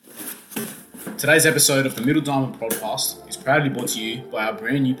Today's episode of the Middle Diamond Podcast is proudly brought to you by our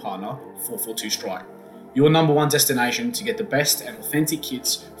brand new partner, 442 Strike. Your number one destination to get the best and authentic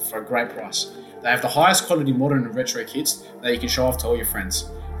kits for a great price. They have the highest quality modern and retro kits that you can show off to all your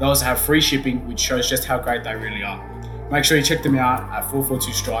friends. They also have free shipping, which shows just how great they really are. Make sure you check them out at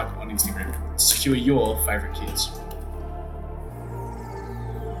 442 Strike on Instagram to secure your favourite kits.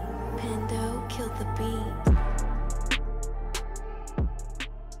 Pando killed the beat.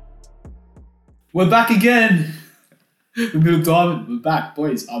 We're back again. The Middle Diamond, we're back,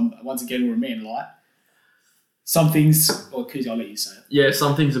 boys. Once again, we're me and Light. Some things, or Koozie, I'll let you say it. Yeah,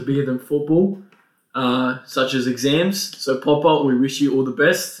 some things are bigger than football, such as exams. So, Popper, we wish you all the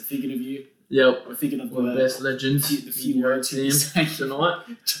best. We're thinking of you. Yep, We're thinking of all the best legends. The few words you team tonight.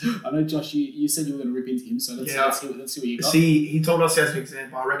 I know, Josh, you said you were going to rip into him, so let's see what you got. See, he told us he has an exam,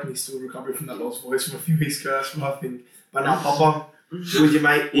 but I reckon he's still recovering from that lost voice from a few weeks ago. That's what I think. But now, Popper, with you,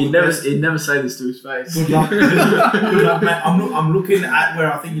 mate. He'd never say this to his face. Good luck. Good luck, mate. I'm looking at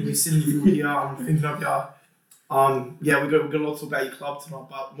where I think you'd be sitting if you were here. I'm thinking of you. Yeah, we've got a lot to talk about your club tonight,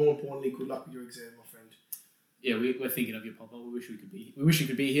 but more importantly, good luck with your exam, my friend. Yeah, we're thinking of you, Papa. We wish you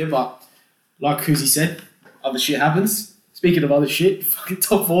could be here, but like Koozie said, other shit happens. Speaking of other shit, fucking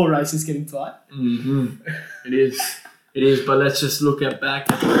top 4 race is getting tight. It is. But let's just look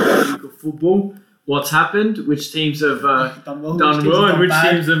back at the week of football. What's happened? Which teams have done well, and which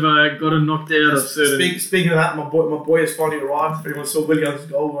teams have gotten knocked out of certain... Speaking of that, my boy has finally arrived. If anyone saw Williams'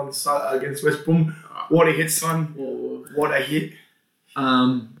 goal against West Brom, what a hit, son. What a hit.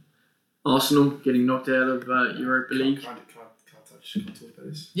 Arsenal getting knocked out of Europa League. Can't talk about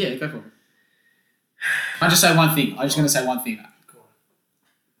this. Yeah, go for it. I just say one thing. I'm just going to say one thing. Go on.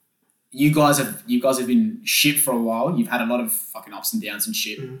 You guys have been shit for a while. You've had a lot of fucking ups and downs and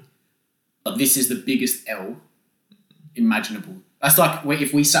shit. But this is the biggest L imaginable. That's like when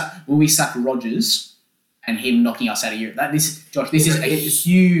we sack Rodgers and him knocking us out of Europe. This is a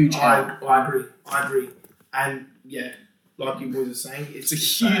huge L. I agree. And yeah, like you boys are saying, It's a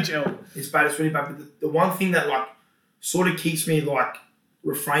huge bad. L. It's bad. It's really bad. But the one thing that sort of keeps me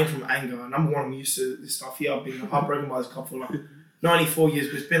refrain from anger. Number one, I'm used to this stuff here. I've been heartbroken by this club for 94 years,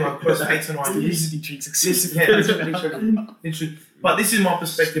 but it's been close to 8 to 9 years. Literally. But this is my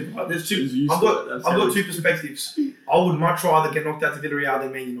perspective. Right? I've got two perspectives. I would much rather get knocked out to Villarreal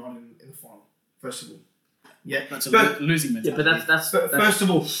than Man United in the final. First of all, yeah, that's a losing mentality. Yeah, but that's first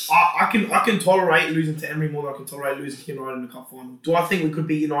of all, I can tolerate losing to Emery more than I can tolerate losing to United in the cup final. Do I think we could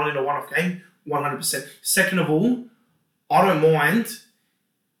beat United in a one-off game? 100%. Second of all, I don't mind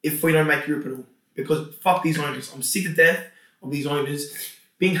if we don't make Europe at all, because fuck these owners. I'm sick to death of these owners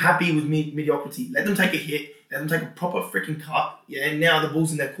being happy with mediocrity. Let them take a hit. Let them take a proper freaking cut. Yeah, and now the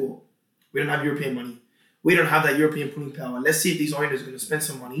ball's in their court. We don't have European money. We don't have that European pulling power. Let's see if these owners are going to spend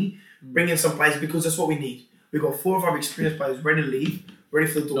some money, bring in some players, because that's what we need. We've got 4 or 5 experienced players ready to leave,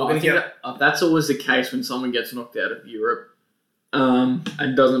 ready for the door. No, I think that's always the case when someone gets knocked out of Europe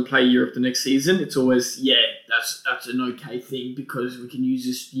and doesn't play Europe the next season. It's always, that's an okay thing because we can use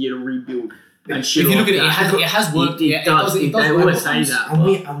this year to rebuild. And shit, if you look at it, it has worked. It does. They always say that.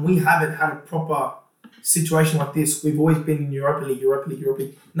 And we haven't had a proper situation like this. We've always been in Europa League.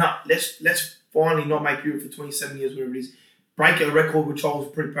 No, let's finally not make Europe for 27 years, whatever it is. Break a record which I was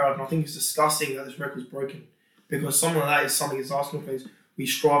pretty proud of. And I think it's disgusting that this record's broken, because some of that is something as Arsenal fans we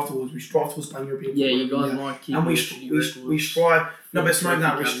strive towards. We strive towards playing European football. Yeah, you guys might keep. And we strive. No, but it's not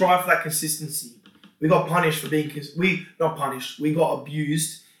that. We strive for that consistency. We got punished for being. We got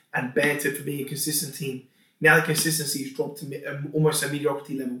abused and bantered for being a consistent team. Now the consistency has dropped to almost a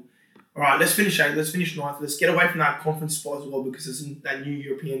mediocrity level. All right, let's finish 8th. Let's finish 9th. Let's get away from that conference spot as well, because there's that new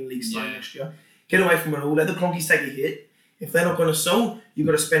European League starting next year. Get away from it all. Let the Cronkies take a hit. If they're not going to sell, you've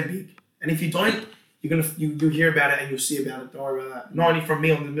got to spend big. And if you don't, you'll hear about it and you'll see about it. Don't worry about that. Not only from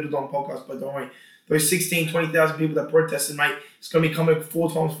me on the Middle Dawn podcast, but don't worry. Those 20,000 people that protested, mate, it's going to be coming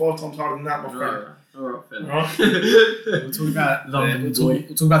 4 times, 5 times harder than that, my friend. All right, fair. Right? We'll talk about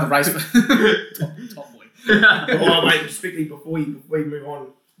the race. Top boy. Oh, mate, just quickly before we move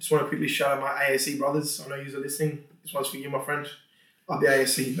on, just want to quickly shout out my ASC brothers. I know you're listening. This one's for you, my friend. I'll be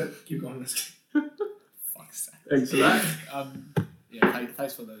ASC, but keep going. Fuck's sake. Thanks for that.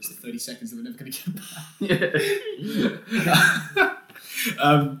 Thanks for those 30 seconds that we're never going to get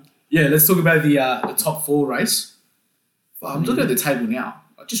back. Let's talk about the top 4 race. I'm looking at the table now.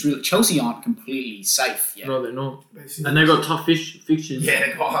 Chelsea aren't completely safe yet. No, they're not. And they've got tough fixtures. Yeah,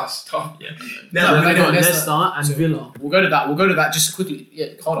 they got us tough. Yeah. They've got Leicester and Villa. We'll go to that just quickly.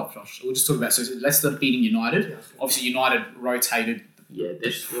 Yeah, hold up, Josh. We'll just talk about Leicester beating United. Yeah, obviously, United rotated. Yeah,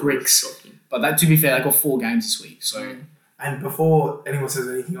 they're pricks. But to be fair, they got 4 games this week. So And before anyone says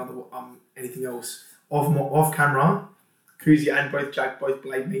anything else, off camera, Kuzi and Jack both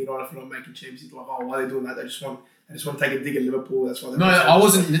blamed Me United for not making Champions League. Like, oh, why are they doing that? They just want to take a dig at Liverpool. That's why. I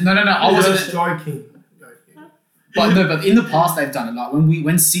wasn't. No. I wasn't joking. But in the past they've done it. Like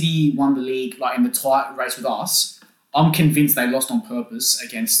when City won the league, like in the tight race with us, I'm convinced they lost on purpose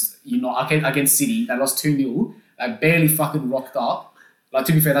against City. They lost 2-0. They barely fucking rocked up. Like,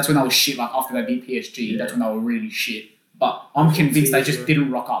 to be fair, that's when they were shit. Like after they beat PSG, that's when they were really shit. But I'm convinced they just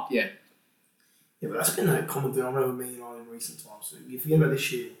didn't rock up. Yeah. Yeah, but that's been a common denominator with Man United in recent times. So you forget about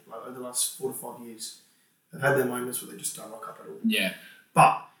this year, like over the last 4 to 5 years, they've had their moments where they just don't rock up at all. Yeah.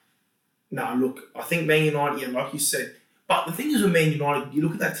 But no, look, I think Man United, yeah, like you said. But the thing is with Man United, you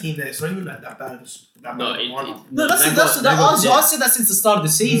look at that team there, it's not even that bad of a I said that since the start of the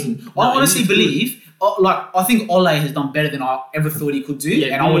season. I honestly believe, I think Ole has done better than I ever thought he could do.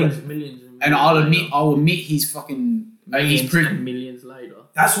 Yeah, and millions. I'll admit he's fucking... he's proven millions later.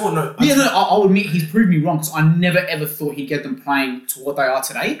 That's what... No, I'll admit he's proved me wrong because I never ever thought he'd get them playing to what they are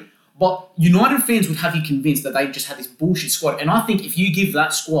today. But United fans would have you convinced that they just had this bullshit squad. And I think if you give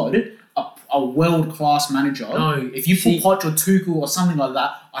that squad a world-class manager, if you put Poch or Tuchel or something like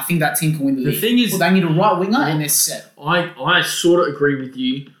that, I think that team can win the league. The thing is... they need a right winger and they're set. I sort of agree with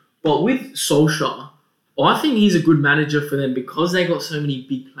you. But with Solskjaer, I think he's a good manager for them because they got so many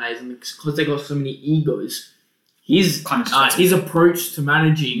big players and because they got so many egos. His approach to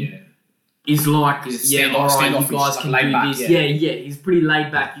managing is like, you guys can do this. Yeah, he's pretty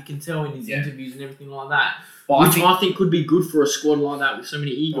laid back. You can tell in his interviews and everything like that. Which I think could be good for a squad like that with so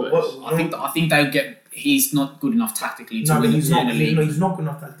many egos. I think they'll get... He's not good enough tactically to win he's not good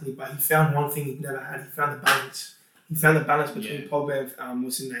enough tactically, but he found one thing he'd never had. He found the balance. He found the balance between Pogba and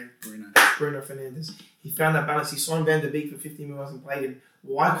what's his name? Bruno Fernandes. He found that balance. He signed Van der Beek for 15 million and played him.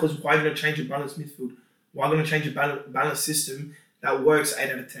 Why? Because why are you going to change a balanced midfield? Why are you going to change a balanced system that works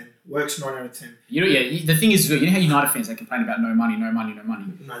 8 out of 10, works 9 out of 10? The thing is, how United fans, they complain about no money.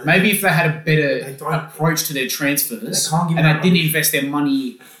 Maybe if they had a better approach to their transfers and they didn't invest their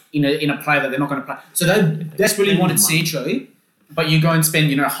money in a player that they're not going to play. So they desperately wanted Sancho, but you go and spend,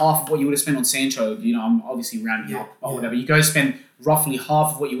 half of what you would have spent on Sancho. I'm obviously rounding up or whatever. You go spend roughly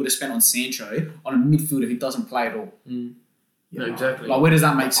half of what you would have spent on Sancho on a midfielder who doesn't play at all. Yeah, exactly. Like, where does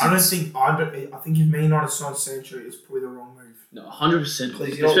that make sense? I think if Man United signed Sancho, it's probably the wrong move. No, 100%.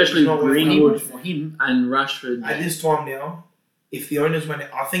 Especially Greenwood for him and Rashford. At this time now, if the owners went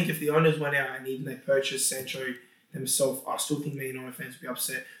out and even they purchased Sancho themselves, I still think Man United fans would be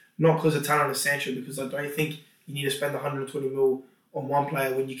upset. Not because of talent of Sancho, because I don't think you need to spend 120 mil on one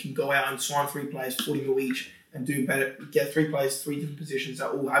player when you can go out and sign 3 players, 40 mil each, and do better. Get 3 players, 3 different positions that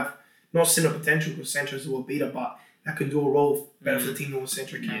all have not similar potential because Sancho's a world beater, but that can do a role better for the team than what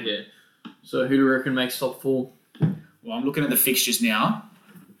Sancho can. Yeah. So who do you reckon makes top 4? Well, I'm looking at the fixtures now.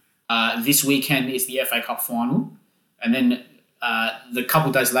 This weekend is the FA Cup final, and then the couple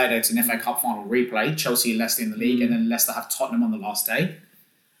of days later, it's an FA Cup final replay. Chelsea and Leicester in the league, and then Leicester have Tottenham on the last day.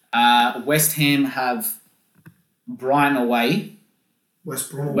 West Ham have Brighton away,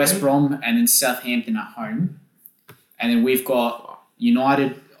 West Brom, and then Southampton at home. And then we've got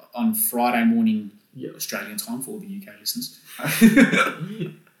United on Friday morning, Australian time for all the UK listeners.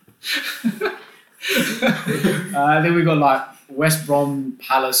 Then we've got West Brom,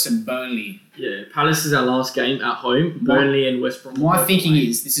 Palace, and Burnley. Yeah, Palace is our last game at home. Burnley and West Brom.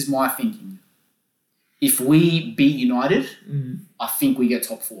 This is my thinking. If we beat United, I think we get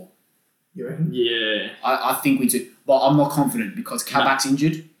top 4. You reckon? Yeah. I think we do. But I'm not confident because Kabak's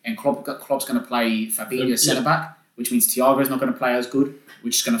injured and Klopp's going to play Fabinho centre-back, which means Thiago's not going to play as good,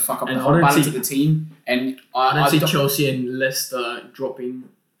 which is going to fuck up the whole balance of the team. And I don't see Chelsea and Leicester dropping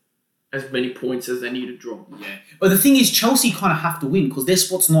as many points as they need to drop. Yeah. But the thing is, Chelsea kind of have to win because their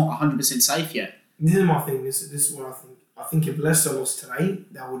spot's not 100% safe yet. This is my thing. This is what I think. I think if Leicester lost today,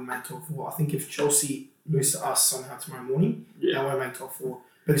 that wouldn't make top 4. I think if Chelsea lose to us somehow tomorrow morning, that won't make top 4.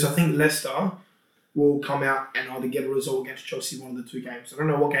 Because I think Leicester will come out and either get a result against Chelsea one of the 2 games. I don't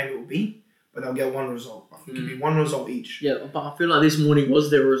know what game it will be, but they'll get one result. I think it'll be one result each. Yeah, but I feel like this morning was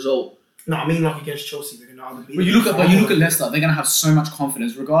their result. No, I mean against Chelsea, they're going to either beat. But you look at Leicester, they're going to have so much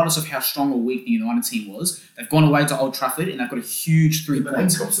confidence, regardless of how strong or weak the United team was. They've gone away to Old Trafford and they've got a huge 3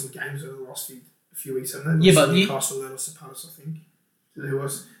 points. They've got some games over the last few weeks, haven't they? Newcastle, they lost to Palace, I think. They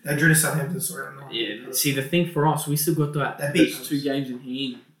drew to Southampton. Sorry, I'm not. Yeah. See, the thing for us, we still got those 2 games in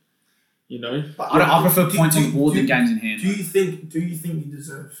hand. But I prefer points on board than games in hand. Do you think you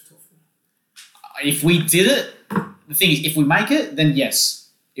deserve top 4? If we did it, the thing is, if we make it, then yes.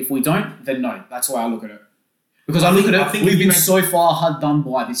 If we don't, then no. That's why I look at it. Because we've been so far hard done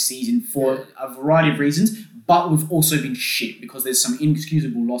by this season for a variety of reasons. but we've also been shit because there's some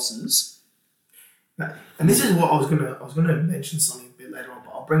inexcusable losses. And this is what I was gonna mention something a bit later on,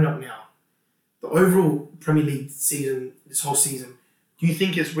 but I'll bring it up now. The overall Premier League season, this whole season, do you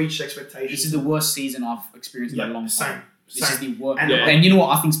think it's reached expectations? This is the worst season I've experienced in a long time. This is the worst. And you know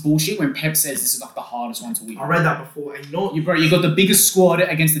what I think's bullshit? When Pep says this is like the hardest one to win. I read that before, and you got the biggest squad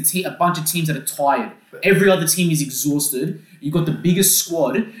against a bunch of teams that are tired. Every other team is exhausted. You got the biggest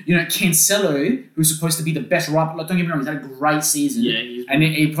squad. You know, Cancelo, who's supposed to be the best right. Like, don't get me wrong, he's had a great season. Yeah, and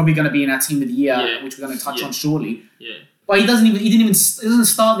he's probably going to be in our team of the year, which we're going to touch on shortly. Yeah. But he doesn't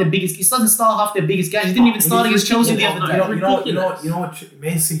start their biggest. He doesn't start half their biggest games. He didn't even start against Chelsea the other day. You know what?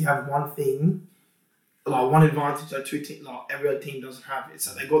 Man City have one thing, like one advantage that every other team doesn't have. It's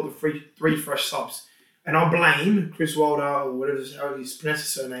that they got the three fresh subs, and I blame Chris Wilder or whatever his pronounced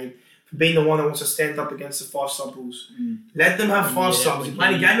his surname for being the one that wants to stand up against the 5 sub rules. Let them have 5 subs. You're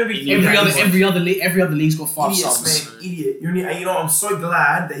playing a game every other league's got 5 subs. Man, idiot. You know, I'm so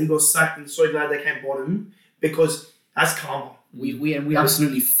glad that he got sacked and so glad they came bottom because that's karma. We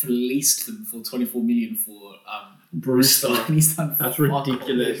absolutely fleeced them for 24 million for Brewster. He's done. That's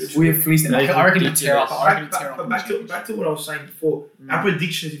ridiculous. We have fleeced them. I reckon he'd tear up. But back to what I was saying before. Our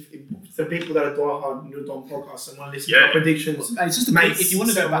predictions, if the people that are diehard New Dawn podcast and want to listen to our predictions, it's just if you want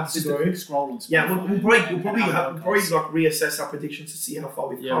to go back, just a quick scroll on. Yeah, we'll probably like reassess our predictions to see how far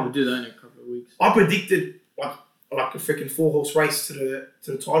we've come. Yeah, we'll do that in a couple of weeks. I predicted like a freaking 4-horse race to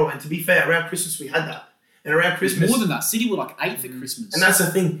the title, and to be fair, around Christmas we had that. And around Christmas, more than that, City were like 8th at Christmas, and that's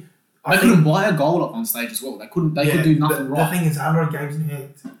the thing. They couldn't buy a goal up on stage as well. They could do nothing wrong. The thing is, 100 games in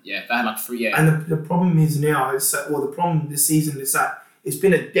hand. Yeah, they had like 3. Yeah, and the problem is now the problem this season is that it's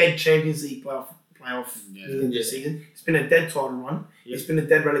been a dead Champions League playoff this season. It's been a dead title run. Yeah. It's been a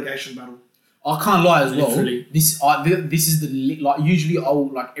dead relegation battle. I can't lie as well. Literally. This is usually I'll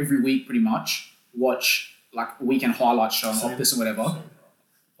like every week pretty much watch like a weekend highlight show on Optus and whatever.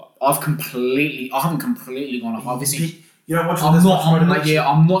 I haven't completely gone off. Obviously, you don't watch.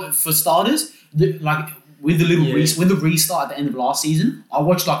 I'm not for starters. With the little when the restart at the end of last season, I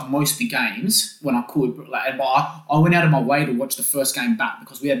watched like most of the games when I could. But I went out of my way to watch the first game back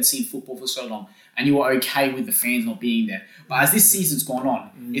because we hadn't seen football for so long, and you were okay with the fans not being there. But as this season's gone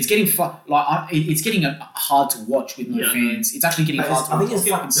on, it's getting it's getting hard to watch with no fans. It's actually getting hard to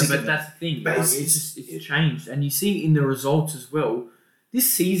watch. But that's the thing. But it's changed, and you see in the results as well. This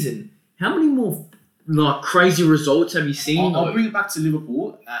season, how many more like crazy results have you seen? I'll bring it back to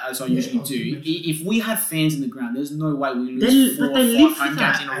Liverpool as I usually do. If we had fans in the ground, there's no way we lose 4 or 5 home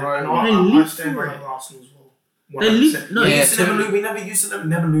games in a row. I stand by Arsenal as well. 100%. We never used to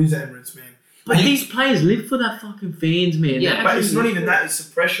never lose at Emirates, man. But these players live for that fucking fans, man. Yeah, but it's not even that. It's the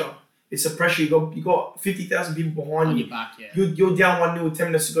pressure. It's the pressure. You got 50,000 people behind you. Back, yeah. You're down 1-0 with 10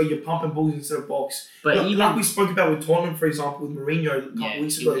 minutes to go. You're pumping balls into the box. But even like we spoke about with Tottenham, for example, with Mourinho a couple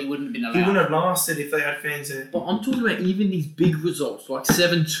weeks ago, he wouldn't have been allowed. He wouldn't have lasted if they had fans there. But I'm talking about even these big results, like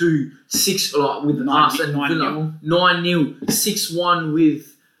 7-2, 6 like with us and 9-0, 6-1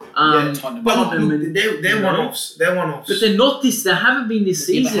 with Tottenham. But they're one-offs. They're one-offs. But they're not this. They haven't been this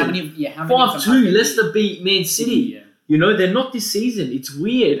season. How many 5-2. Leicester beat Man City. Yeah. You know, they're not this season. It's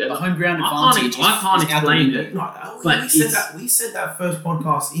weird. The home ground advantage. I can't explain it. No, we said that first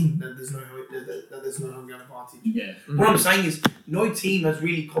podcast that there's no home ground advantage. Yeah. Mm-hmm. What I'm saying is, no team has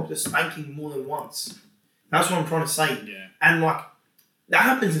really copped a spanking more than once. That's what I'm trying to say. Yeah. And like that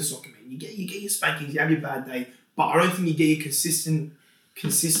happens in soccer, man. You get your spankings, you have your bad day, but I don't think you get your consistent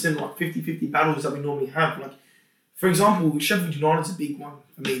like 50-50 battles that we normally have. Like, for example, Sheffield United's a big one.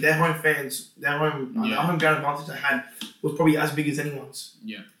 I mean, their home fans, their home ground advantage they had was probably as big as anyone's.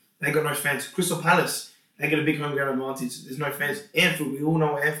 Yeah. They got no fans. Crystal Palace, they got a big home ground advantage. There's no fans. Anfield, we all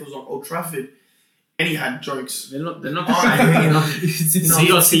know what Anfield's like. Old Trafford, and he had jokes. They're not the same. Oh my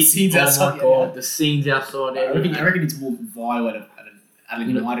god, the scenes outside. I reckon it's more vile at a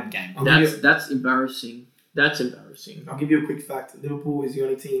United game. That's embarrassing. That's embarrassing. I'll give you a quick fact. Liverpool is the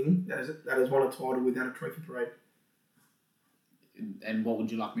only team that has won a title without a trophy parade. And what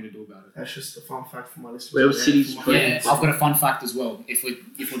would you like me to do about it? That's just a fun fact for my listeners. Where was City's I've got a fun fact as well. If we're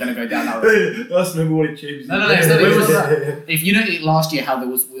going to go down that road. That's number one Champions. No. Where was that? If you know last year how I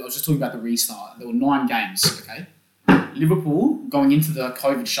was just talking about the restart. There were 9 games. Okay, Liverpool going into the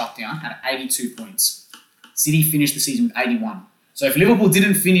COVID shutdown had 82 points. City finished the season with 81. So if Liverpool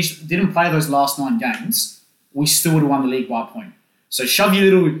didn't play those last 9 games, we still would have won the league by a point. So shove your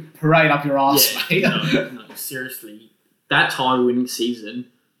little parade up your ass, mate. No, seriously. That title-winning season,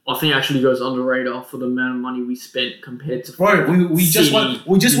 I think actually goes under radar for the amount of money we spent compared to. Bro, we just won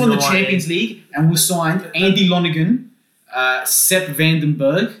the Champions League and we signed Andy Lonergan, Sepp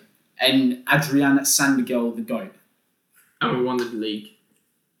Vandenberg, and Adrian San Miguel, the GOAT. And we won the league.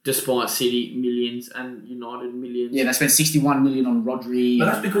 Despite City millions and United millions. Yeah, they spent 61 million on Rodri. But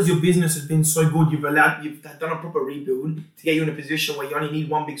that's because your business has been so good. You've done a proper rebuild to get you in a position where you only need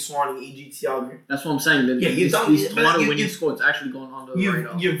one big signing, e.g. Thiago. That's what I'm saying. That you've done. This title winning squad's actually gone under the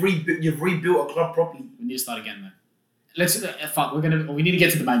radar. You've rebuilt a club properly. We need to start again, though. Let's we need to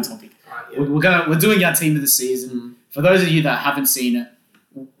get to the main topic. Right, yeah. We're doing our team of the season. For those of you that haven't seen it,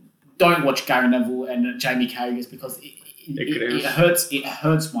 don't watch Gary Neville and Jamie Carragher because it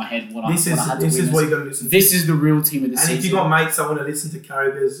hurts my head. This is what you got to listen to. This is the real team of the season. And if you got mates that want to listen to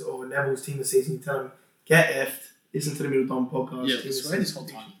Carragher's or Neville's team of the season, you tell them, get effed, listen to the Middle Dom podcast. Yeah, it's this whole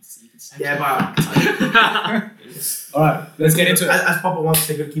time. You can say but... Alright, let's get into it. As Papa wants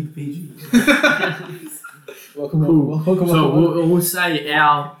to, got to keep it PG. Welcome. So we'll say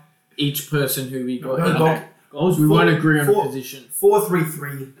each person who we got. Goals. We won't agree on a position.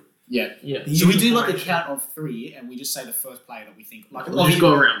 4-3-3. Yeah. So we do like a count of 3, and we just say the first player that we think. Like, we'll just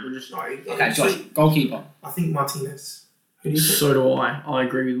go around. Okay, Josh, goalkeeper. I think Martinez. Who do you think? So do I. I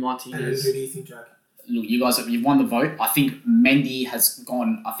agree with And Martinez. who do you think, Jack? Look, you guys, you've won the vote. I think Mendy has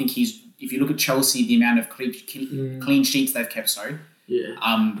gone. I think he's. If you look at Chelsea, the amount of clean sheets they've kept, Yeah.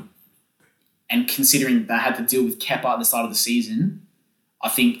 And considering they had to deal with Kepa at the start of the season, I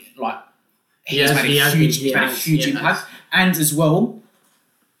think he's made a huge impact. And as well,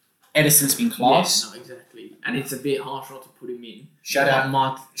 Edison's been class. Yeah, no, exactly. And it's a bit harsh not to put him in. Shout out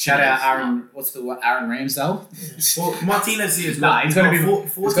Aaron. What's the Aaron Ramsdale? Well, Martinez is. It's got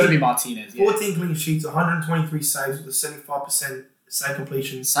to be Martinez. Yeah. 14 clean sheets, 123 saves with a 75% save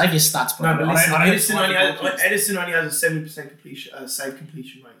completion. Save your stats, bro. No, but listen, Edison only has a 70% completion save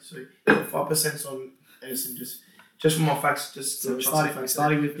completion rate. So 5% on Edison. Just for my facts,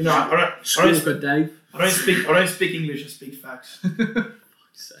 starting with I don't speak English. I speak facts.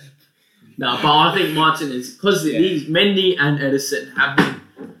 No, but I think Martinez, because these Mendy and Edison have been,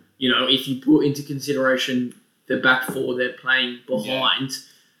 if you put into consideration the back four they're playing behind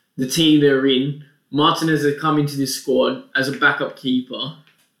the team they're in, Martinez has come into this squad as a backup keeper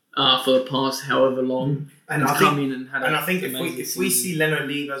for the past however long. And I think if we see Leno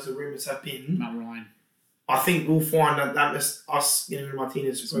leave, as the rumours have been, Matt Ryan, I think we'll find that us getting rid of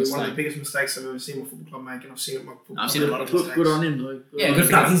Martinez is probably one of the biggest mistakes I've ever seen my football club make, and I've seen it. I've seen a lot of mistakes. Good on him, though. Good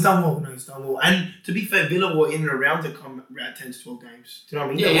for him. He's done well. He's done well. And to be fair, Villa were in and around to come around 10 to 12 games. Do you know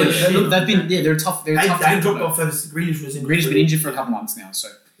what I mean? They've been. They're tough. They dropped off first. Grealish was Grealish been injured for a couple months now, so.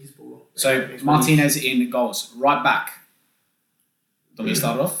 So Martinez in goals, right back. Do we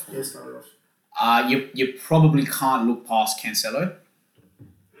start off? Yeah, start it off. You probably can't look past Cancelo.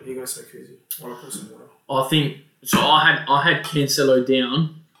 You're gonna say crazy. I'll put some water. I think so. I had Cancelo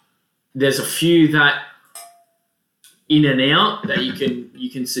down. There's a few that in and out that you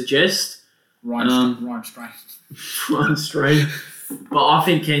can suggest. Ryan straight. But I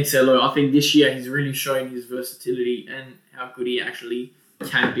think Cancelo. I think this year he's really shown his versatility and how good he actually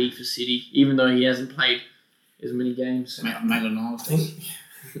can be for City, even though he hasn't played as many games. I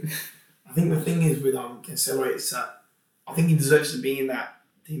think the thing is with Cancelo is that I think he deserves to be in that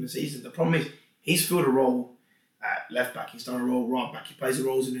team this season. The problem is he's filled a role at left back, he's done a role right back, he plays the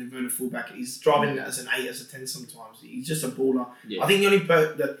roles in inverted full back, he's driving as an 8, as a 10 sometimes. He's just a baller. Yeah. I think the only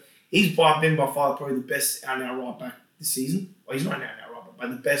that he's been by far probably the best out and out right back this season. Well, he's not an out and out right back, but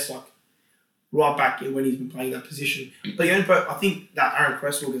the best right back when he's been playing that position. But the only I think that Aaron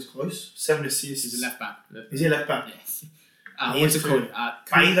Cresswell gets close. 7 assists. He's a left back. Is he a left back? Yes. What's it called?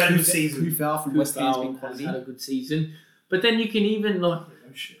 He's had a good season. Kufal from West Ham has had a good season. But then you can even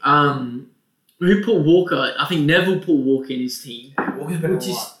who put Walker? I think Neville put Walker in his team. Walker's been which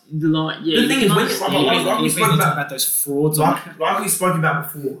is the thing is, like we spoke about those frauds. Like we spoke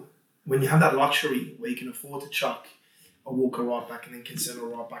about before, when you have that luxury where you can afford to chuck a Walker right back and then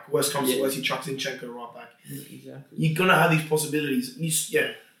Cancelo right back. Worst comes to worst, he chucks Zinchenko right back. Exactly. You're gonna have these possibilities.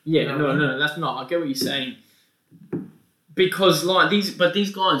 No, that's not. I get what you're saying. Because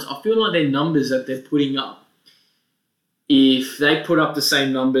these guys, I feel like their numbers that they're putting up, if they put up the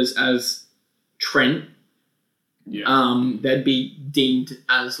same numbers as Trent, they'd be deemed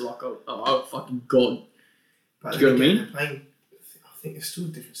as like a fucking god. But do you know what I mean? I think it's still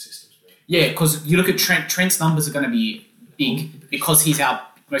different systems, man. Yeah, because you look at Trent. Trent's numbers are going to be big because he's our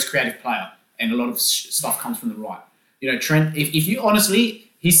most creative player, and a lot of stuff comes from the right. Trent. If you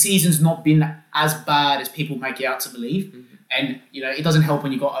honestly, his season's not been as bad as people make it out to believe, and it doesn't help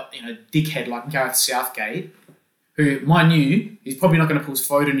when you got a dickhead like Gareth Southgate, who, mind you, is probably not going to put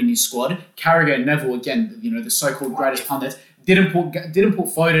Foden in his squad. Carragher and Neville, again, the so-called greatest pundits, didn't put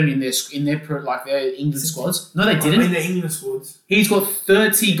Foden in their England squads. No, they didn't. In the England squads. He's got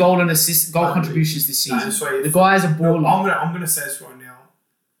 30 goal contributions this season. Sorry, the guy is a No, baller. I'm gonna say this right now.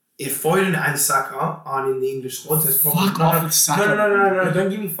 If Foden and Saka aren't in the English squads, there's probably Fuck off with Saka. No. Don't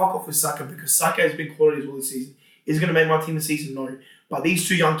give me fuck off with Saka because Saka has been quality as well this season. Is he gonna make my team this season? No. But these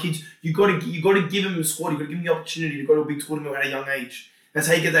two young kids, you gotta give them a squad. You gotta give them the opportunity to go to a big tournament at a young age. That's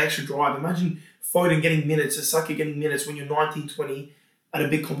how you get the extra drive. Imagine Foden getting minutes and Saka getting minutes when you're 19, 20 at a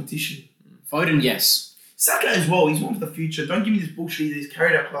big competition. Foden, yes. Saka as well. He's one for the future. Don't give me this bullshit either. He's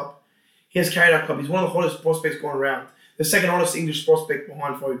carried our club. He has carried our club. He's one of the hottest prospects going around. The second hottest English prospect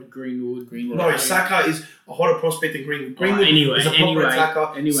behind Foden. Greenwood. No, Saka is a hotter prospect than Greenwood. Greenwood is a proper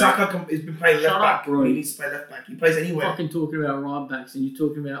attacker. Saka has been playing left back. Bro. He needs to play left back. He plays anywhere. Fucking talking about right backs and you're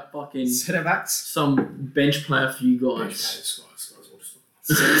talking about fucking Centre backs. some bench player for you guys.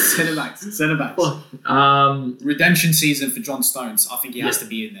 Centre backs. Fuck. Redemption season for John Stones. I think he has to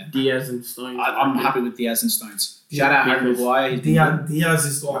be in there. Diaz and Stones. I'm happy with Diaz and Stones. Shout out Harry Maguire. Diaz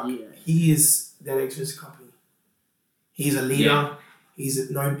is like he is the next Vince Company. He's a leader. Yeah. He's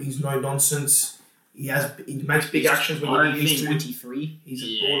no nonsense. He makes big actions when I don't he think needs he's to. 23. He's a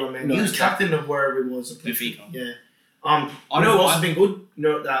Yeah. baller, man. No, he was captain of wherever he was. Benfica. Yeah. I I know know what- what's been good.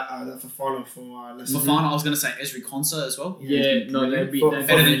 No, that Fofana for Leicester. Fofana, I was going to say Ezri Konsa as well. Yeah, no, they'd be For-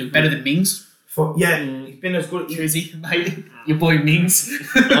 Better than Mings. He's been as good. Koozie, mate. Your boy Mings.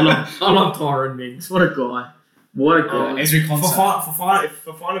 I love Tyron Mings. What a guy. What a guy. Ezri Konsa. If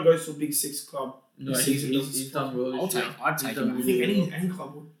Fofana goes to a Big Six club, No, this season he's done well this year. I'd take He's him. done I think really any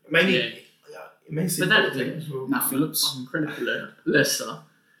club would. Maybe. Yeah. Maybe But that- as well. Nat Phillips. I'm credit for Leicester.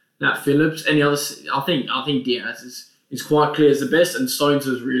 Nat Phillips. Any other? I think Diaz is quite clear as the best, and Stones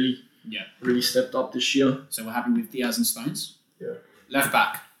has really stepped up this year. So we're happy with Diaz and Stones. Yeah. Left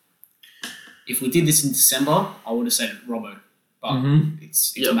back. If we did this in December, I would have said Robbo. But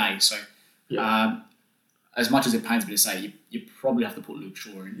it's Yep. May, so as much as it pains me to say, you probably have to put Luke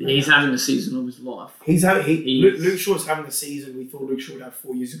Shaw in. He's having the season of his life. Luke Shaw's having the season we thought Luke Shaw would have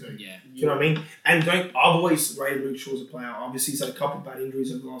 4 years ago. Yeah. Do you know what I mean? And I've always rated Luke Shaw as a player. Obviously, he's had a couple of bad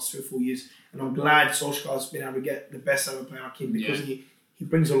injuries over the last 3 or 4 years, and I'm glad Solskjaer's been able to get the best out of a player like him because he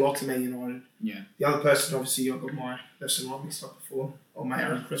brings a lot to Man United. Yeah. The other person, obviously, I got my left and right mixed up before. Oh, my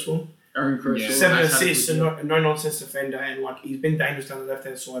Aaron Cresswell. Aaron Cresswell. Yeah. 7 has had a assists good and year. no nonsense defender, and like he's been dangerous down the left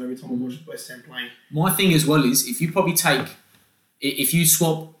hand side every time I watch West Ham playing. My thing as well is if you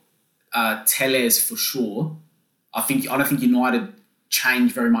swap Tellez for Shaw, I don't think United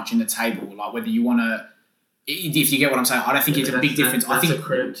change very much in the table. Like whether you want to, if you get what I'm saying, I don't think it's a big difference. I think that's a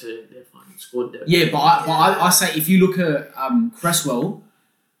credit to their fucking squad depth. yeah, but I say if you look at Cresswell's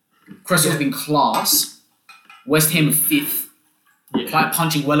been class. West Ham are 5th.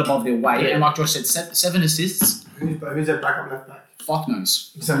 Punching well above their weight, and like Josh said, 7 assists. Who's their backup left back? Fuck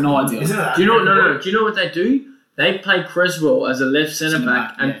knows. Exactly. No idea. Isn't that? Do you know? No. Do you know what they do? They play Cresswell as a left centre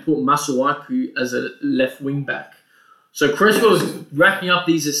back and put Masuaku as a left wing back. So Cresswell's racking up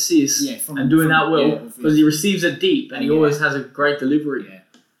these assists and doing that well because he receives it deep and he always has a great delivery. Yeah,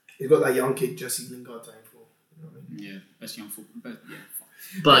 He's got that young kid, Jesse Lingard, to aim for. You know what I mean? yeah, best young football. But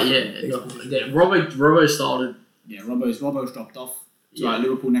yeah, fuck. But Robbo started. Yeah, Robbo's dropped off. So Yeah.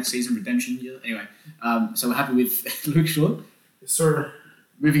 Liverpool next season, redemption year. Anyway, so we're happy with Luke Shaw. Yes, sir.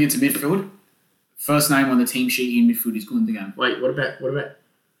 Moving into midfield. First name on the team sheet in midfield is Gundogan. Wait, what about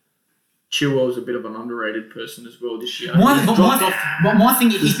Chilwell's a bit of an underrated person as well this year. My He's dropped off.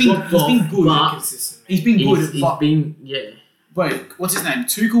 thing is he's been good. Consistent, man. He's been good. He's but been wait, what's his name?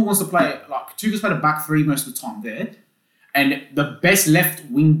 Tuchel wants to play Tuchel's played a back 3 most of the time there, and the best left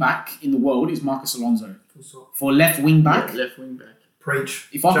wing back in the world is Marcus Alonso. For left wing back, left wing back. Preach.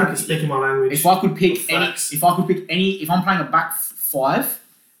 If I Jack could- is speaking my language. if I could pick Facts. if I'm playing a back 5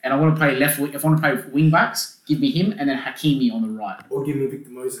 and I want to play left wing, if I want to play wing backs, give me him and then Hakimi on the right. Or give me Victor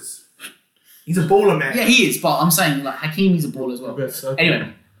Moses. He's a baller, man. Yeah, he is, but I'm saying like Hakimi's a ball as well. What about Saka?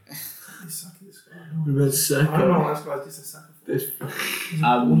 Anyway, He's sucking this guy. What about I don't Saka? know. This guy's just a sucker for This- He's a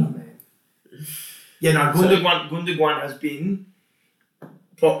baller, man. Yeah, no, Gundogan has been.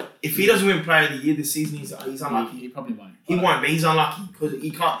 But if he doesn't win Player of the Year this season, he's unlucky. he probably won't. He won't, but he's unlucky because he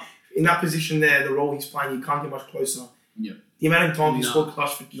can't. In that position there, the role he's playing, you can't get much closer. Yeah. The amount of times he's No. scored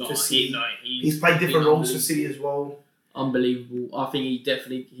clutch for City. He's played different been roles for City as well. Unbelievable. I think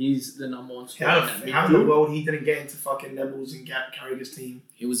he's the number one scorer. How in the world he didn't get into fucking Neville's and Carragher's team?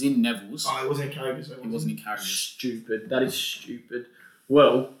 It was in Neville's. Oh, it wasn't in Carragher's. It wasn't in Carragher's. Stupid. That is stupid.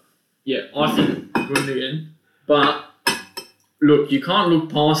 Well, yeah, I think Gundogan. But look, you can't look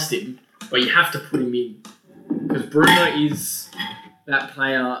past him, but you have to put him in because Bruno is that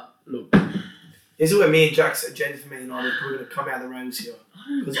player. Look, This is where me and Jack's agenda for Man United are probably going to come out of the rails here.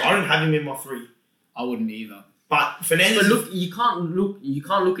 Because I don't have him in my 3. I wouldn't either. But Fernandes... But look, you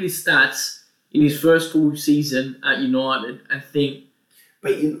can't look at his stats in his first full season at United and think...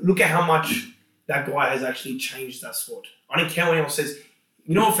 But you look at how much that guy has actually changed that squad. I don't care what anyone says.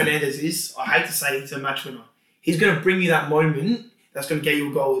 You know what Fernandes is? I hate to say he's a match winner. He's going to bring you that moment that's going to get you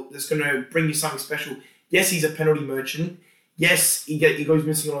a goal, that's going to bring you something special. Yes, he's a penalty merchant. Yes, he goes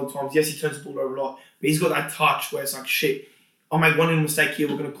missing a lot of times. Yes, he turns the ball over a lot. But he's got that touch where it's like, shit, I'll make one little mistake here,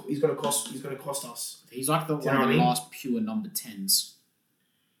 he's going to cost us. He's like one of the last pure number 10s.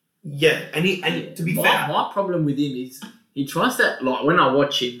 Yeah, and to be fair... My problem with him is he tries to, like, when I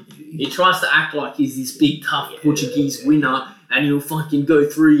watch him, he tries to act like he's this big, tough Portuguese winner and he'll fucking go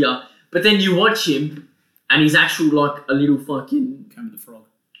through you. But then you watch him and he's actually like a little fucking...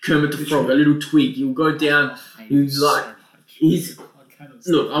 Kermit the Frog, a little twig. He'll go down, he's like...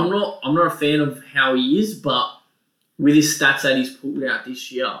 Look, I'm not a fan of how he is, but with his stats that he's pulled out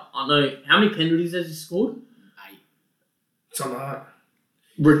this year, I know... How many penalties has he scored? 8. Something like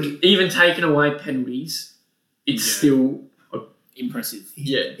that. Even taking away penalties, it's still... Impressive.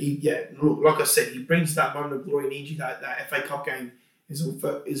 Look, like I said, he brings that moment of glory and energy. That FA Cup game is a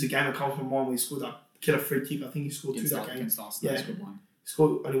game that comes from mind where he scored that killer free kick. I think he scored 2 that game. Against Arsenal, he scored 1. He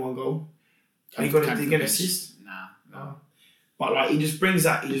scored only 1 goal. He got an assist. Nah. But like he just brings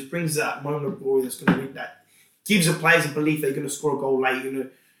that moment of glory that's going to win that. Gives the players a belief they're going to score a goal late.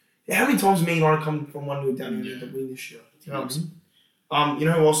 How many times me and I come from 1-0 down and end up winning this year? You know what I mean? You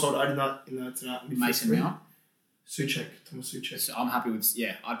know who else I'd add in that Mason Mount. Thomas Souček. So I'm happy with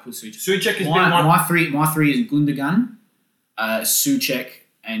I'd put Souček. Souček has been my three is Gundogan, Souček,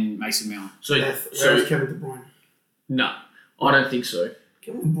 and Mason Mount. So Kevin De Bruyne. No, I don't think so.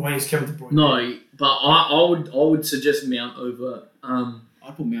 Kevin De Bruyne is Kevin De Bruyne. No, but I would suggest Mount over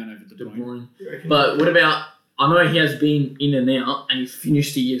I'd put Mount over De Bruyne. But what about? I know he has been in and out, and he's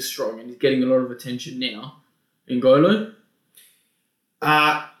finished the year strong, and he's getting a lot of attention now. N'Golo?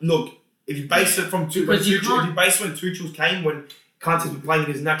 Look. If you base it from when Tuchel's came, when Kante's been playing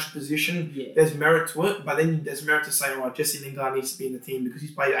in his natural position, there's merit to it. But then there's merit to say, all right, Jesse Lingard needs to be in the team because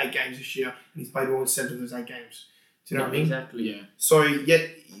he's played 8 games this year and he's played well in 7 of those 8 games. Do you know what I mean? Exactly. Yeah. So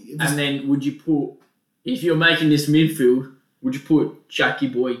and then would you put, if you're making this midfield, would you put Jack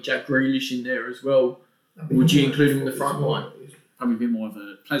Grealish in there as well? Would you include him in the front line? Probably a bit more of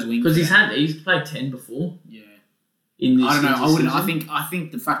a plays wing. Because he's played 10 before. Yeah. I don't know. I wouldn't. I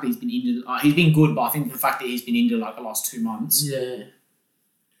think the fact that he's been injured, he's been good, but I think the fact that he's been injured like the last 2 months. Yeah.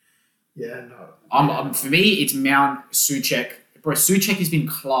 Yeah. No. For me, it's Mount, Souček. Bro, Souček has been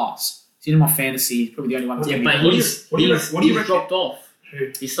class. He's in my fantasy. He's probably the only one. That's but he's dropped off.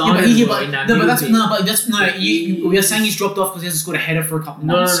 He started. We are saying he's dropped off because he hasn't scored a header for a couple of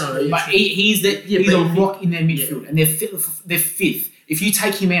months. No. But he's a rock in their midfield, and they're fifth. If you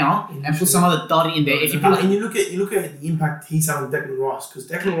take him out and put some other dud in there, and you look at the impact he's had on Declan Rice, because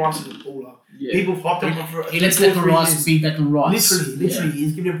Declan Rice is a baller. Yeah. People hopped him for. He lets Declan Rice be Declan Rice. Literally,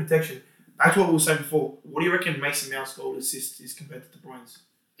 he's giving him protection. Back to what we were saying before. What do you reckon Mason Mount's goal assist is compared to De Bruyne's?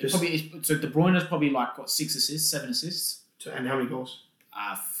 So De Bruyne has probably got 6 assists, 7 assists. And how many goals?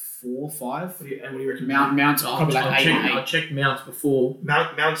 4, 5. And what do you reckon? Mount's probably like 8 and 8. I checked Mount's before.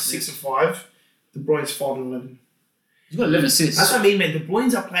 Mount's 6 and 5. De Bruyne's 5 and 11. He's got 11 assists. That's what I mean, man. De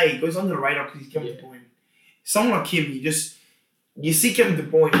Bruyne's a player. He goes under the radar because he's Kevin De Bruyne. Someone like him, you see Kevin De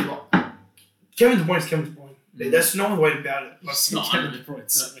Bruyne, Kevin De Bruyne's Kevin De Bruyne. There's no other way about it. It's not Kevin De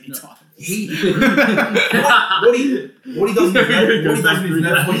Bruyne so many times. What he does in his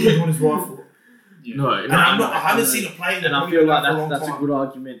left foot, he's doing his right foot. Yeah. I haven't seen a player. And I feel like that's a good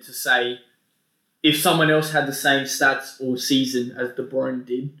argument to say. If someone else had the same stats or season as De Bruyne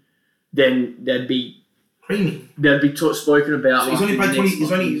did, then they'd be creamy. They'd be spoken about. So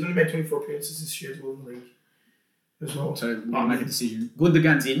he's only made 24 appearances this year as well in the league. As well. So we'll make a decision.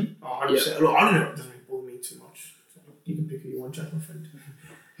 Gundogan's in. 100%. Look, I don't know. It doesn't really bother me too much. You can pick who you want, Jack, my friend.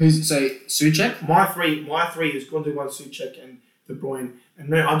 Souček? My three is Gundogan, Souček, and De Bruyne. And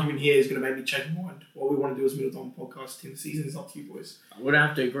no argument here is going to make me change my mind. What we want to do is Middle Dom podcast. Team the season is up to you boys. We don't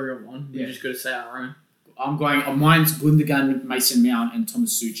have to agree on one. We just got to say our own. I'm going. Mine's Gundogan, Mason Mount, and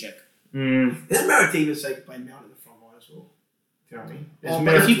Thomas Souček. There's merit to even say play Mount in the front line as well. Do you know what I mean?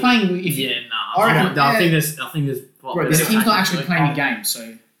 But if you're playing, I think there's. Bro, this team's not actually playing a game,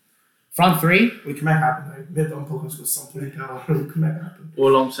 so front 3. We can make it happen though. Middle Dom podcast got something like that. We can make it happen.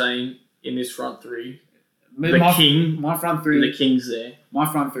 All I'm saying in this front 3. My front 3. The King's there. My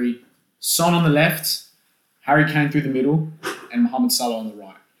front 3. Son on the left, Harry Kane through the middle, and Mohamed Salah on the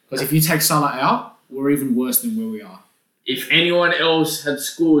right. Because if you take Salah out, we're even worse than where we are. if anyone else had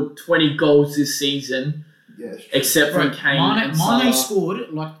scored 20 goals this season, except for Kane and Salah. Mane scored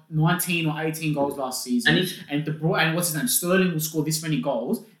like 19 or 18 goals last season, and what's his name? Sterling will score this many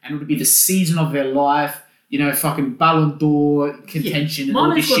goals, and it would be the season of their life. You know, fucking Ballon d'Or contention. And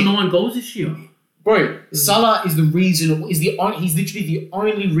all this Mane's got shit. 9 goals this year. Bro, Salah is the reason. He's literally the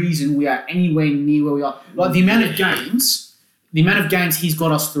only reason we are anywhere near where we are. Like the amount of games he's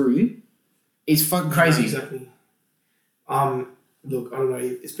got us through is fucking crazy. Exactly. Look, I don't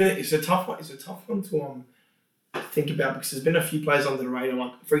know. It's a tough one. It's a tough one to think about because there's been a few players under the radar.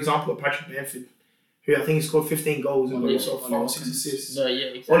 Like for example, Patrick Bamford, who I think he scored 15 goals and got also 5 or 6 assists. No, yeah,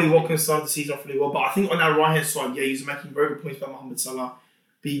 exactly. Ollie Watkins started the season off really well, but I think on that right hand side, he's making very good points about Mohamed Salah.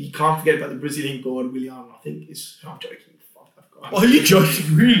 But you can't forget about the Brazilian god Willian. I think I'm joking. Fuck that guy. Oh, you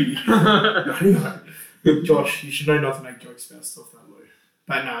joking? Really? Josh, you should know not to make jokes about stuff that low.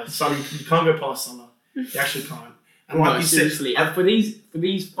 But no, Salah, you can't go past Salah. You actually can't. And like you seriously. said, And for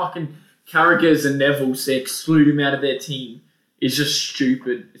these fucking Carragher's and Nevilles to exclude him out of their team is just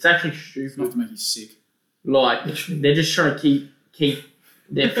stupid. It's actually stupid. Enough to make you sick. Like they're just trying to keep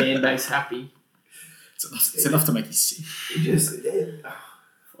their fan base happy. It's enough to make you sick.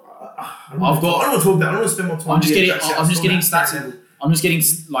 I don't I've got. I don't want to talk about. I don't want to spend more time. I'm just getting stats. I'm just getting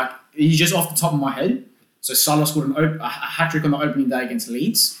like he's just off the top of my head. So Salah scored a hat trick on the opening day against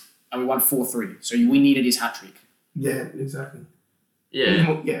Leeds, and we won 4-3. So we needed his hat trick. Yeah, exactly.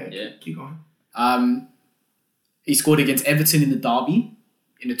 Yeah. Keep going. He scored against Everton in the derby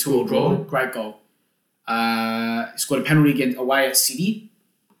in a 2-2 draw. Great goal. He scored a penalty away at City.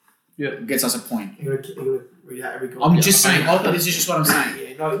 Yeah, gets us a point. You're gonna read out every goal. I'm just saying. This is just what I'm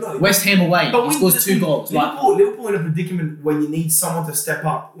saying. No. West Ham away. He scores 2 goals. Liverpool in a predicament when you need someone to step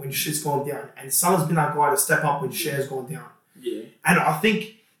up when shit's gone down, and Salah's been that guy to step up when share's gone down. Yeah, and I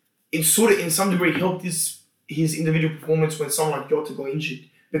think it sort of in some degree helped his individual performance when someone like Jota got injured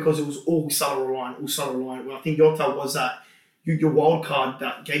because it was all Salah reliant. Well, I think Jota was that your wild card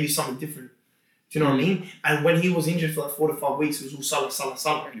that gave you something different. Do you know what I mean? And when he was injured for like 4 to 5 weeks, it was all Salah.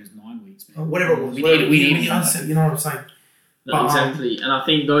 It was 9 weeks, man. Whatever it was. We needed you know what I'm saying? No, exactly. And I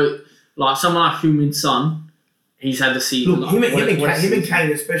think though, like someone like Heung-min Son, he's had the season. Look, him and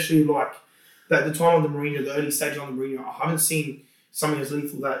Kane, especially like the time on the Mourinho, the early stage on the Mourinho, I haven't seen something as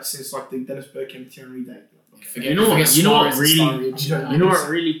lethal that since like the Dennis Bergkamp, Thierry day. You know what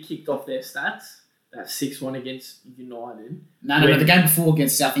really kicked off their stats? That 6-1 against United. No. The game before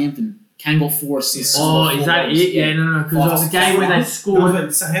against Southampton. Kane got 4 assists. Oh, is that it? Yeah, no. Because it was a game where they scored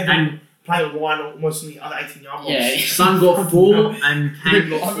and playing line almost on the other 18-yard line. Yeah. Son got 4 and Kane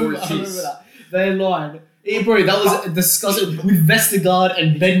got 4 assists. I remember that. They lied. Yeah, bro, that was disgusting. With Vestergaard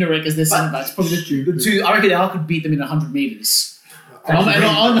and Bednarek as their centre backs. Probably the two. I reckon I could beat them in 100 metres.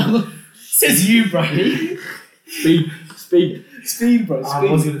 Says you, bro. Speed, bro. I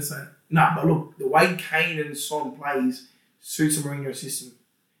was going to say. But look, the way Kane and Son plays suits the Mourinho system.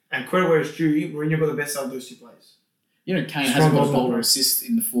 And credit where it's due, Mourinho got the best out of those 2 players. You know, Kane hasn't got a goal or assist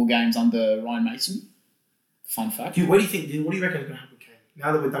in the 4 games under Ryan Mason. Fun fact. What do you reckon is going to happen with Kane?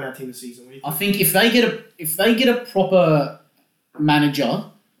 Now that we've done our team this season, what do you think? I think if they get a proper manager,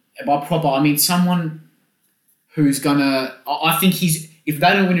 by proper I mean someone who's gonna. I think if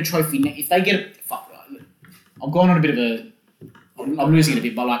they don't win a trophy, if they get I'm going on a bit of a. I'm losing it a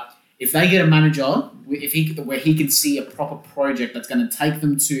bit, but like if they get a manager, where he can see a proper project that's going to take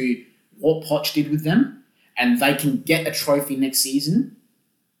them to what Poch did with them, and they can get a trophy next season,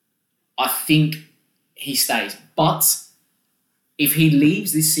 I think he stays. But if he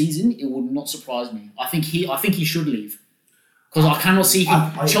leaves this season, it would not surprise me. I think he should leave because I cannot see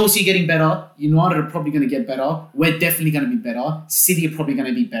Chelsea getting better. United are probably going to get better. We're definitely going to be better. City are probably going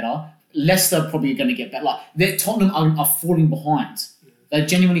to be better. Leicester are probably going to get better. Like Tottenham are falling behind. They're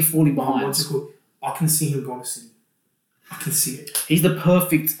genuinely falling behind. What's it called? I can see him going to City. I can see it. He's the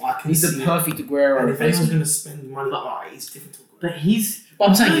perfect. He's the perfect Aguero. And if anyone's going to spend money, he's different to Aguero. But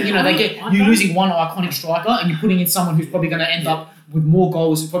I'm saying, you're losing one iconic striker and you're putting in someone who's probably going to end up with more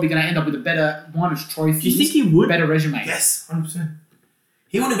goals. Who's probably going to end up with a better trophies. Do you think he would? Better resume. Yes, 100%.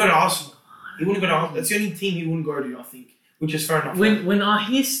 He wouldn't go to Arsenal. That's the only team he wouldn't go to, I think, which is fair enough. When I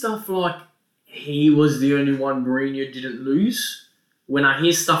hear stuff like he was the only one Mourinho didn't lose, when I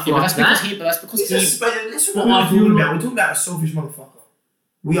hear stuff like that's because we're talking about a selfish motherfucker.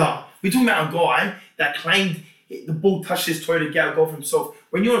 We are. We're talking about a guy that claimed the ball touched his toe to get a goal for himself.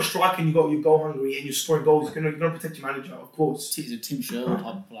 When you're a striker and you're goal hungry and you're scoring goals, you're gonna protect your manager, of course. He's a Tim Sherwood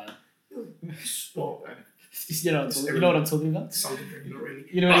type of player. Well, you know what I'm talking about? Something, not really.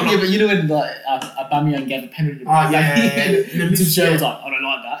 You know when Aubameyang gave a penalty to Tim Sherwood's like, I don't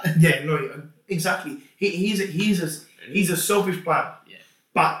like that. Yeah, no, exactly. He's a He's a selfish player. Yeah.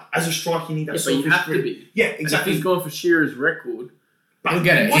 But as a striker, you need that Yeah, but selfish you have to grit. be. Yeah, And if exactly. he's going for Shearer's record, But He'll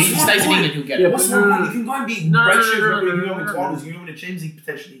get it. what's He my stays in point? England, he'll get Yeah, it. What's but my point? You can go and be No, break no, Shearer's no, record, no, you no, win no, titles, you win the Champions League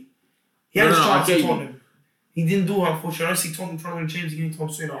potentially. He had No, his no, I chance get at you. Tottenham. He didn't do it, unfortunately. I don't see Tottenham trying to win the Champions League anytime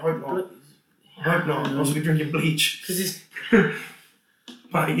soon. I hope not. I hope not. I was be drinking bleach. Because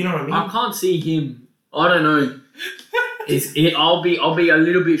But you know what I mean? I can't see him. I don't know. I'll be a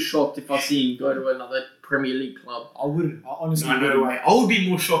little bit shocked if I see him go to another Premier League club. I wouldn't. I honestly No wouldn't. way. I would be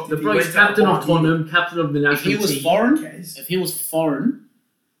more shocked The if he bloke's went to captain of Bayern. Tottenham, captain of the national If he was team. foreign, Cares. if he was foreign,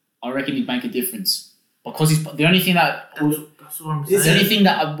 I reckon he'd make a difference. Because he's the only thing that That's what I'm Is the saying.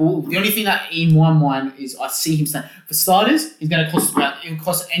 only thing that in my mind is I see him saying for starters, he's going to cost it'll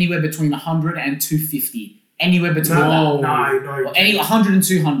cost anywhere between 100 and 250. Anywhere between No. that. No. Or any 100 and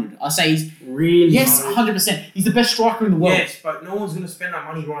 200. I say he's Really? yes, No. 100%. He's the best striker in the world. Yes, but no one's going to spend that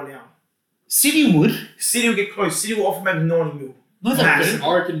money right now. City would. City will get close. City will offer maybe 90 mil. No, they Max. wouldn't.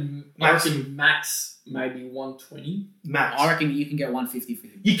 I reckon max maybe 120. Max. I reckon you can get 150 for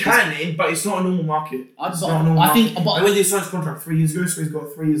him. You can, but it's not a normal market. I'd- It's not a normal I think- market. but- And when they signed his contract 3 years ago, so he's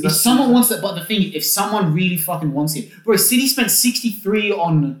got 3 years If left. someone wants that, but the thing, if someone really fucking wants him, bro, City spent 63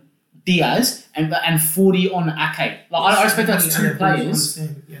 on Diaz and 40 on Ake. Like I expect that's two players,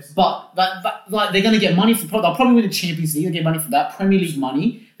 Yes. but like they're gonna get money for. They'll probably win the Champions League. They'll get money for that Premier League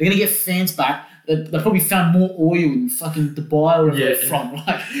money. They're gonna get fans back. They probably found more oil in fucking Dubai or wherever they're from.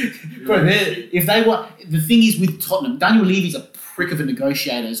 Like, bro, if they want, the thing is with Tottenham, Daniel Levy's a prick of a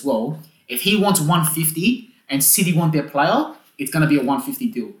negotiator as well. If he wants 150 and City want their player, it's gonna be a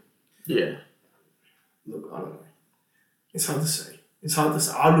 150 deal. Yeah. Look, I don't know. It's hard to say.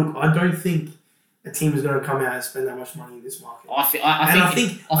 I don't think a team is going to come out and spend that much money in this market. I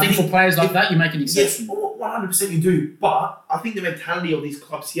think for players like that, you make an Yes, exception. 100% you do. But I think the mentality of these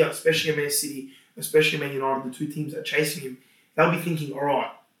clubs here, especially Man City, especially Man United, the two teams that are chasing him, they'll be thinking, all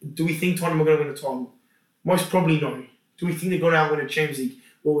right, do we think Tottenham are going to win a title? Most probably no. Do we think they're going to out win a Champions League?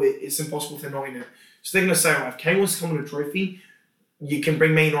 Well, it's impossible if they're not in it. So they're going to say, all right, if Kane wants to come with a trophy, you can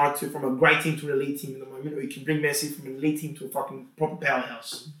bring Man United from a great team to an elite team at the moment, or you can bring Man City from an elite team to a fucking proper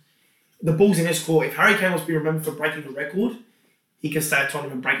powerhouse. The ball's in his court. If Harry Kane wants to be remembered for breaking a record, he can stay at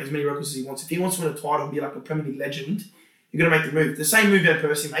Tottenham and break as many records as he wants. If he wants to win a title and be like a Premier League legend, you're going to make the move. The same move Van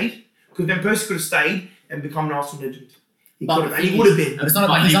Persie made, because Van Persie could have stayed and become an Arsenal legend. He But could have, and he would have been. But it's not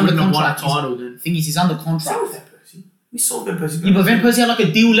But about he's he under wouldn't have won a contract. title then. The thing is, he's under So contract. was Van Persie. We saw Van Persie. Yeah, but Van Persie had like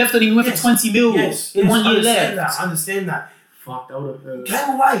a deal left on him. He went Yes. for 20 mil Yes, in 1 year I understand left. that. Fuck, that would have hurt. Came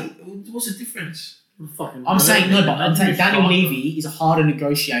away. What's the difference? Fucking I'm saying no, but I'm saying Daniel striker. Levy is a harder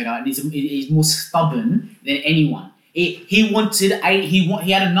negotiator and he's more stubborn than anyone. He wanted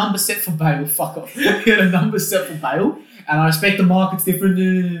he had a number set for Bale. Fuck off. He had a number set for Bale, and I expect the market's different.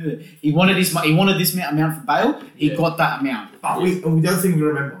 He wanted this amount for Bale. He got that amount. But the other thing we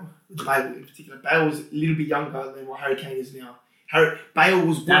remember with Bale in particular, Bale was a little bit younger than what Harry Kane is now. Bale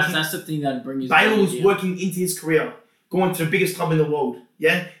was working. That's the thing that brings. Bale was working into his career, going to the biggest club in the world.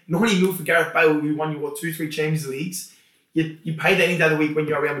 Yeah, 90 mil for Gareth Bale, who won you 2-3 Champions Leagues. You pay that any day of the week when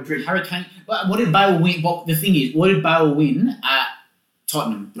you're at Real Madrid. Harry Kane. What did Bale win? Well, the thing is, what did Bale win at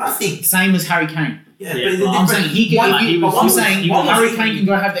Tottenham? Nothing. Same as Harry Kane. Yeah, Yeah, but but I'm saying he one- can. he was- I'm he was- saying he was- Harry Kane can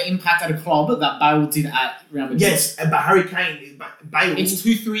go have the impact at a club that Bale did at Real Madrid. Yes, but Harry Kane, Bale. It's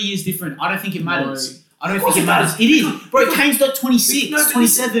 2-3 years different. I don't think it matters. I don't Of course think it it matters. does. It is. Bro, Because- Kane's like 26, No, but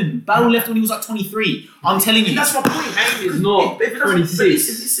 27. Bale left when he was like 23. I'm telling you. That's my point. Kane is not If it doesn't- 26. But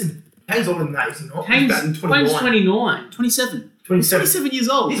listen. Kane's older than that, is he not? Kane's He's about in 29. 27. 27. 27 years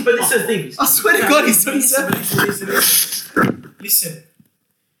old. But this is the thing. I swear to God, he's 27. Listen.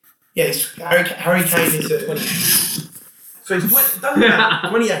 Yes, Harry Kane is 20. So he's doesn't matter.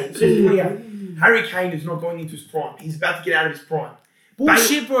 28. So he's 28. Harry Kane is not going into his prime. He's about to get out of his prime.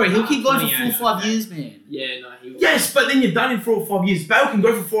 Bullshit, bro. He'll keep going for 4 28, or 5 years, man. Yeah, no, he was. Yes, but then you're done in 4 or 5 years. Bale can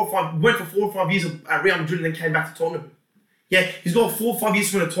go for 4 or 5. Went for 4 or 5 years at Real Madrid and then came back to Tottenham. Yeah, he's got 4 or 5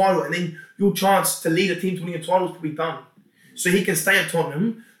 years to win a title, and then your chance to lead a team to winning a title is probably done. So he can stay at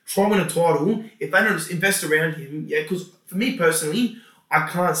Tottenham, try win a title. If they don't invest around him, yeah, because for me personally, I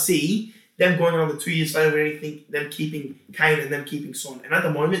can't see them going another 2 years later with anything, them keeping Kane and them keeping Son. And at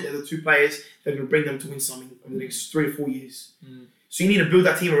the moment, they're the two players that are going to bring them to win something over the next 3 or 4 years. So you need to build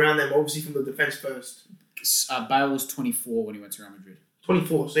that team around them, obviously from the defence first. Bale was 24 when he went to Real Madrid.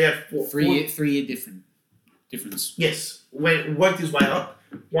 24, so you have four. 3 year difference. Yes, worked his way up,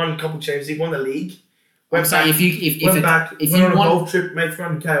 won a couple of Champions League, won the league. I'm saying if Went back, if went you on a want, golf trip, made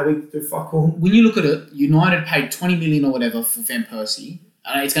 300k a week to do fuck all. when you look at it, United paid 20 million or whatever for Van Persie.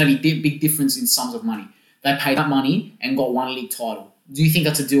 It's going to be a big difference in sums of money. They paid that money and got 1 league title. Do you think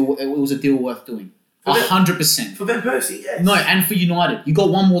that's a deal? It was a deal worth doing? 100%. For Van Persie, yes. No, and for United, you got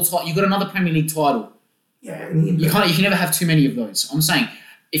one more title. You got another Premier League title. Yeah, You can never have too many of those. I'm saying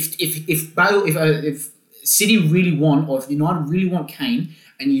if City really want, or if United really want Kane,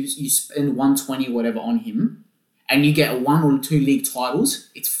 and you spend 120 or whatever on him, and you get 1 or 2 league titles,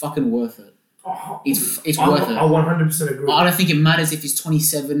 it's fucking worth it. It's worth it. I 100% agree. I don't think it matters if he's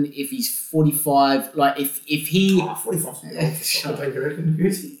 27, if he's 45. Like if he, 45.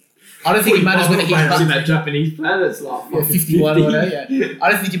 I don't think it matters whether he's that Japanese player that's like 51 or whatever. Yeah.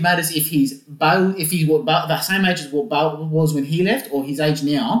 I don't think it matters if he's the same age as what Bale was when he left, or his age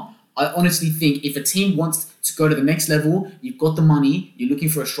now. I honestly think if a team wants to go to the next level, you've got the money, you're looking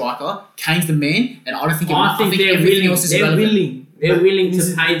for a striker, Kane's the man, and I think they're everything else is irrelevant. They're willing to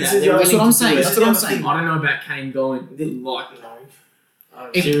pay that. That's what I'm saying. That's what I'm saying. I don't know about Kane going.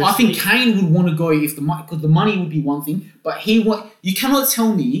 I think Kane would want to go because the money would be one thing, but you cannot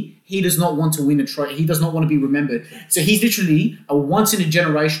tell me he does not want to win a trophy. He does not want to be remembered. So he's literally a once in a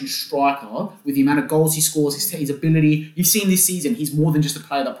generation striker with the amount of goals he scores, his ability. You've seen this season, he's more than just a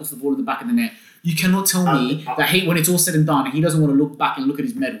player that puts the ball in the back of the net. You cannot tell me that when it's all said and done, he doesn't want to look back and look at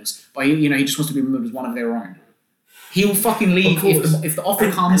his medals, but he just wants to be remembered as one of their own. He will fucking leave if the offer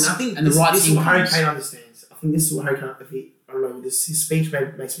comes and the right this team is what Harry comes. Kane understands. I think this is what Harry Kane. I don't know. His speech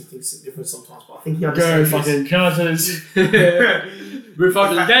makes me think different sometimes, but I think he understands. Go fucking Cousins. We're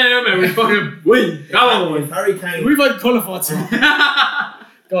fucking damn and we fucking win. Come on. If Harry Kane. We've had qualified to.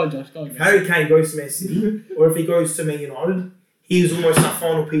 Go on, Josh. Go on. If Harry Kane goes to Man City, or if he goes to Man United, he is almost that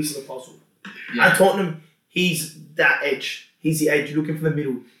final piece of the puzzle. Yeah. At Tottenham, he's that edge. He's the edge. You're looking for the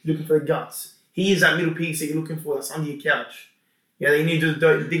middle. You're looking for the guts. He is that middle piece that you're looking for. That's under your couch. Yeah, you need to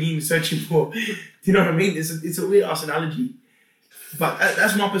digging, searching for. Do you know what I mean? It's a weird ass analogy, but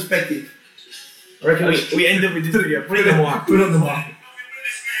that's my perspective. I reckon we end up with this video. Put it on the mic. Put it on the mic.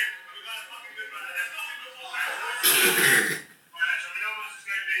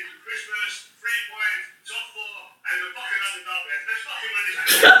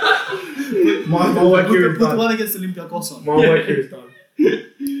 My work here is Put the done. one against Olympiacos. My work here is done.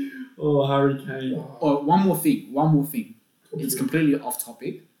 Oh, Harry Kane. Oh, one more thing. It's completely off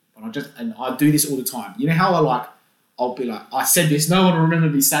topic, but I do this all the time. You know how I'll be like, I said this, no one will remember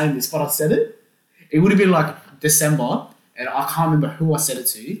me saying this, but I said it. It would have been like December, and I can't remember who I said it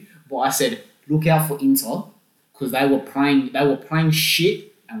to, but I said, look out for Inter, because they were playing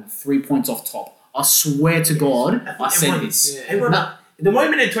shit and were 3 points off top. I swear to God, I said this. Yeah. The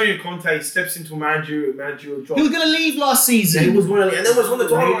moment Antonio Conte steps into a managerial job, He was going to leave last season. he was winning, and then was on the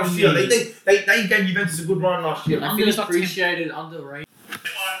title last year. They gave Juventus a good run last year. Underappreciated, underrated.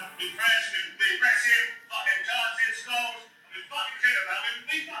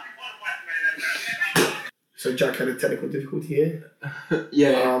 So Jack had a technical difficulty here.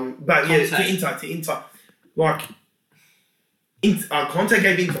 Yeah. But yeah, to Inter. Like, Conte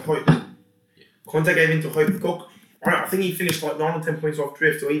gave Inter hope. Conte gave Inter hope. I think he finished like 9 or 10 points off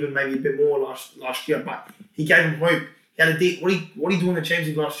drift, or even maybe a bit more last year. But he gave him hope. He had a deep. What did he do in the Champions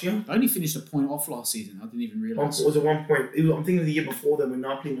League last year? I only finished a point off last season. I didn't even realise. Was it 1 point? I'm thinking of the year before then when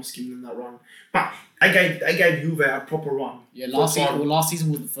Napoli was giving them that run. But they gave Juve a proper run. Yeah, last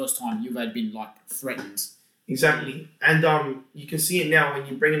season was the first time Juve had been threatened. Exactly, and you can see it now when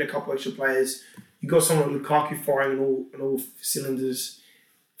you bring in a couple extra players. You got someone like Lukaku firing on all cylinders.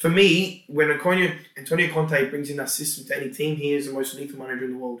 For me, when Antonio Conte brings in that system to any team, he is the most lethal manager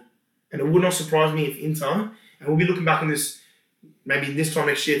in the world. And it would not surprise me if Inter, and we'll be looking back on this maybe this time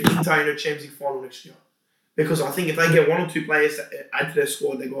next year, if Inter in a Champions League final next year. Because I think if they get 1 or 2 players that add to their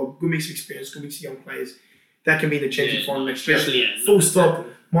squad, they got a good mix of experience, good mix of young players, that can be in the Champions League final next year. Full stop.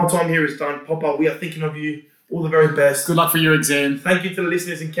 My time here is done. Papa, we are thinking of you. All the very best. Good luck for your exam. Thank you to the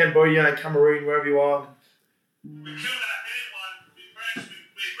listeners in Cambodia and Cameroon, wherever you are.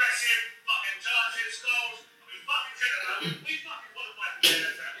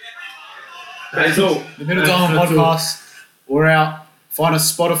 That's all. The Middle Diamond Podcast. We're out. Find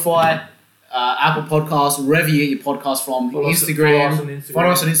us Spotify, Apple Podcasts, wherever you get your podcast from. Instagram. Follow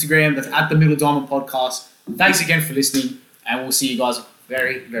us on Instagram. That's at the Middle Diamond Podcast. Thanks again for listening, and we'll see you guys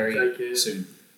very, very soon.